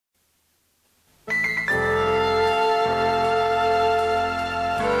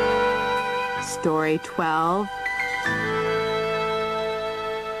Story 12.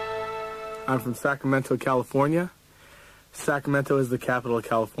 I'm from Sacramento, California. Sacramento is the capital of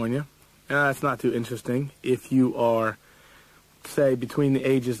California. That's not too interesting. If you are, say, between the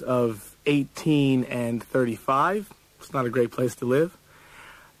ages of 18 and 35, it's not a great place to live.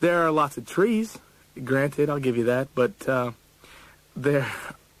 There are lots of trees, granted, I'll give you that, but so there's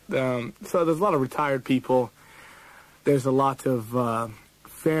a lot of retired people. There's a lot of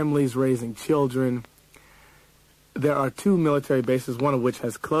families raising children. There are 2 military bases, one of which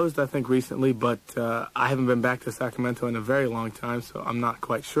has closed, I think, recently, but I haven't been back to Sacramento in a very long time, so I'm not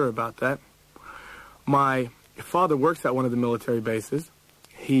quite sure about that. My father works at one of the military bases.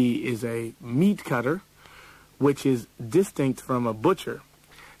 He is a meat cutter, which is distinct from a butcher.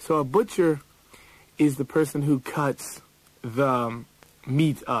 So a butcher is the person who cuts the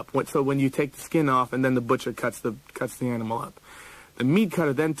meat up. So when you take the skin off and then the butcher cuts the animal up. The meat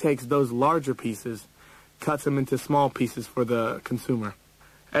cutter then takes those larger pieces, cuts them into small pieces for the consumer.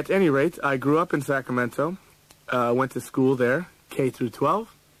 At any rate, I grew up in Sacramento, went to school there, K through 12,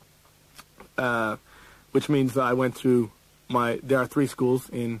 which means I went through there are 3 schools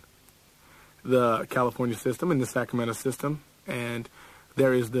in the California system, in the Sacramento system, and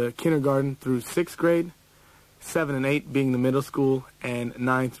there is the kindergarten through 6th grade, 7 and 8 being the middle school, and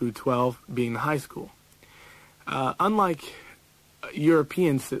 9 through 12 being the high school. Unlike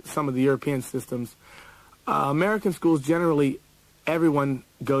some of the European systems, American schools, generally, everyone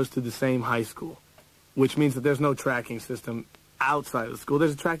goes to the same high school, which means that there's no tracking system outside of the school.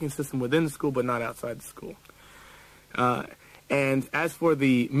 There's a tracking system within the school, but not outside the school. And as for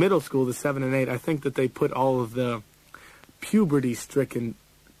the middle school, the 7 and 8, I think that they put all of the puberty-stricken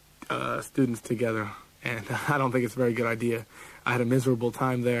students together, and I don't think it's a very good idea. I had a miserable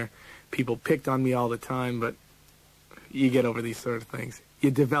time there. People picked on me all the time, but you get over these sort of things.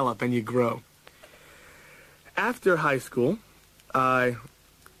 You develop and you grow. After high school, I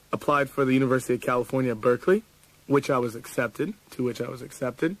applied for the University of California, Berkeley, to which I was accepted.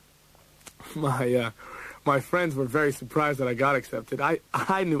 My friends were very surprised that I got accepted.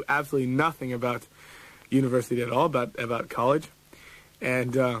 I knew absolutely nothing about university at all, about college,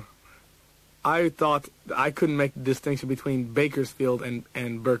 and I thought I couldn't make the distinction between Bakersfield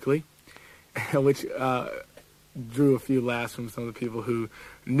and Berkeley, which drew a few laughs from some of the people who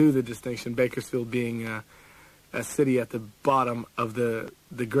knew the distinction, Bakersfield being a city at the bottom of the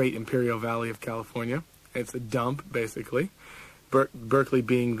great Imperial Valley of California. It's a dump, basically. Berkeley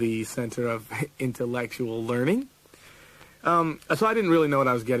being the center of intellectual learning. So I didn't really know what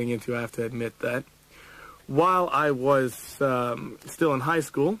I was getting into, I have to admit that. While I was still in high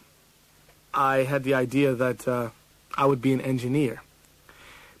school, I had the idea that I would be an engineer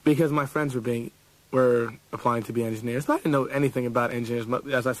because my friends were applying to be engineers. I didn't know anything about engineers.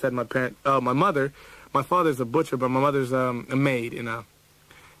 As I said, my father's a butcher, but my mother's a maid in a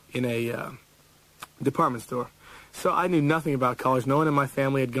department store. So I knew nothing about college. No one in my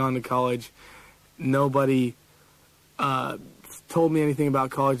family had gone to college. Nobody told me anything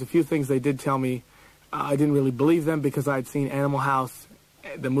about college. The few things they did tell me, I didn't really believe them because I had seen Animal House,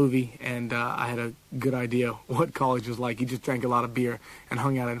 the movie, and I had a good idea what college was like. You just drank a lot of beer and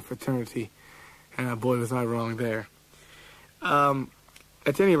hung out in a fraternity. And boy, was I wrong there.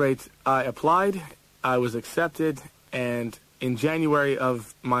 At any rate, I applied. I was accepted. And in January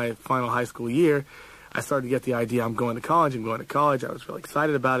of my final high school year, I started to get the idea, I'm going to college. I was really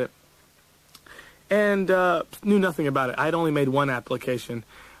excited about it. And knew nothing about it. I had only made one application.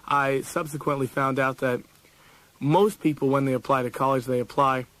 I subsequently found out that most people, when they apply to college, they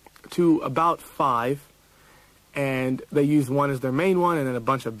apply to about 5. And they use one as their main one and then a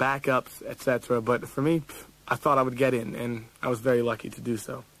bunch of backups, etc. But for me, I thought I would get in, and I was very lucky to do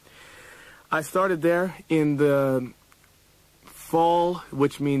so. I started there in the fall,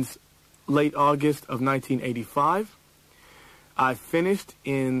 which means late August of 1985. I finished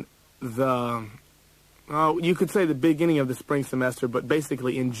in you could say the beginning of the spring semester, but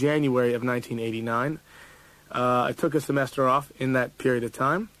basically in January of 1989. I took a semester off in that period of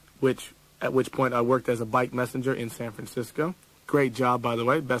time, at which point I worked as a bike messenger in San Francisco. Great job, by the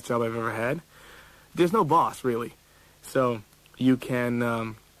way, best job I've ever had. There's no boss, really. So you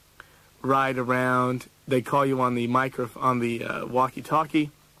can ride around. They call you on the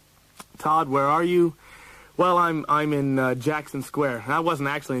walkie-talkie. Todd, where are you? Well, I'm in Jackson Square. And I wasn't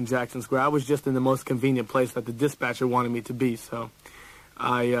actually in Jackson Square. I was just in the most convenient place that the dispatcher wanted me to be. So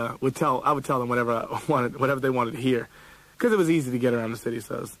I would tell them whatever they wanted to hear, because it was easy to get around the city,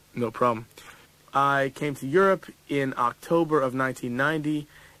 so it was no problem. I came to Europe in October of 1990,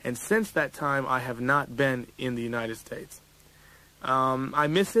 and since that time I have not been in the United States. I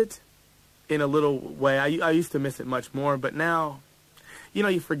miss it. in a little way. I used to miss it much more, but now, you know,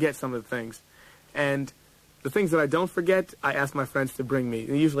 you forget some of the things. And the things that I don't forget, I ask my friends to bring me.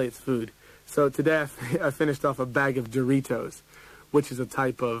 And usually it's food. So today I finished off a bag of Doritos, which is a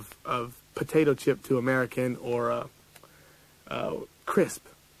type of potato chip to American, or crisp.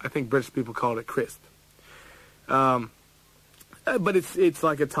 I think British people call it a crisp. But it's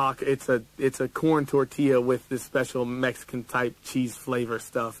like it's a corn tortilla with this special Mexican type cheese flavor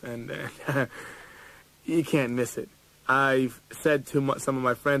stuff, and you can't miss it. I've said to some of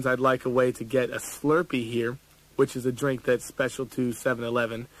my friends I'd like a way to get a Slurpee here, which is a drink that's special to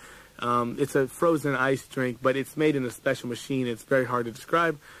 7-Eleven. It's a frozen ice drink, but it's made in a special machine. It's very hard to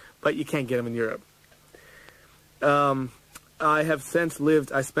describe, but you can't get them in Europe. I have since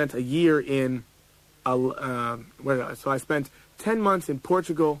lived, I spent a year in, so I spent 10 months in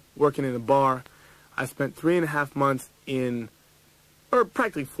Portugal working in a bar. I spent 3.5 months in, or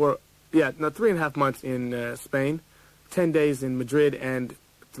practically 3.5 months in Spain, 10 days in Madrid, and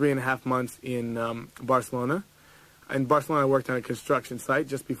 3.5 months in Barcelona. In Barcelona, I worked on a construction site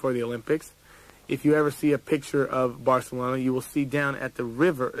just before the Olympics. If you ever see a picture of Barcelona, you will see down at the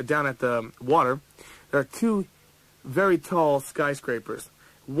river, down at the water, there are two very tall skyscrapers.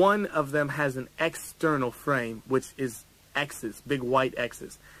 One of them has an external frame, which is X's, big white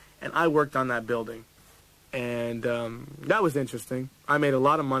X's. And I worked on that building. And that was interesting. I made a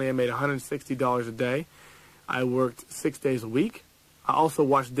lot of money. I made $160 a day. I worked 6 days a week. I also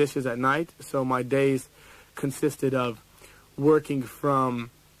washed dishes at night, so my days consisted of working from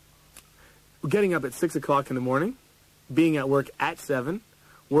getting up at 6 o'clock in the morning, being at work at 7,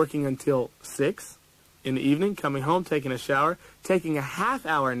 working until 6 in the evening, coming home, taking a shower, taking a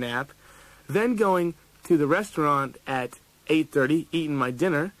half-hour nap, then going to the restaurant at 8:30, eating my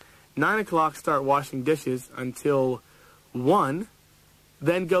dinner, 9 o'clock start washing dishes until 1,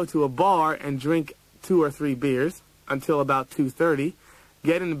 then go to a bar and drink 2 or 3 beers until about 2:30,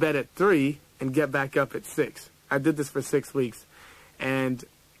 get into bed at 3, and get back up at 6. I did this for 6 weeks, and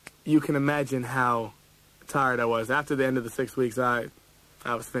you can imagine how tired I was. After the end of the 6 weeks, I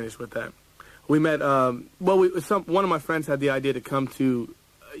was finished with that. We met, one of my friends had the idea to come to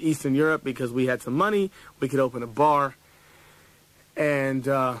Eastern Europe because we had some money, we could open a bar, and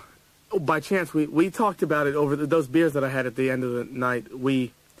by chance, we talked about it over those beers that I had at the end of the night.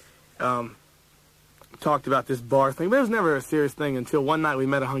 We talked about this bar thing, but it was never a serious thing until one night we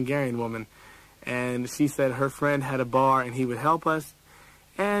met a Hungarian woman, and she said her friend had a bar and he would help us.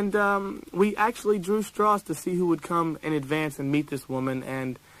 And we actually drew straws to see who would come in advance and meet this woman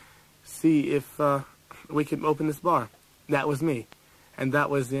and see if we could open this bar. That was me. And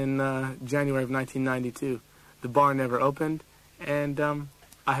that was in January of 1992. The bar never opened, and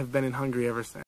I have been in Hungary ever since.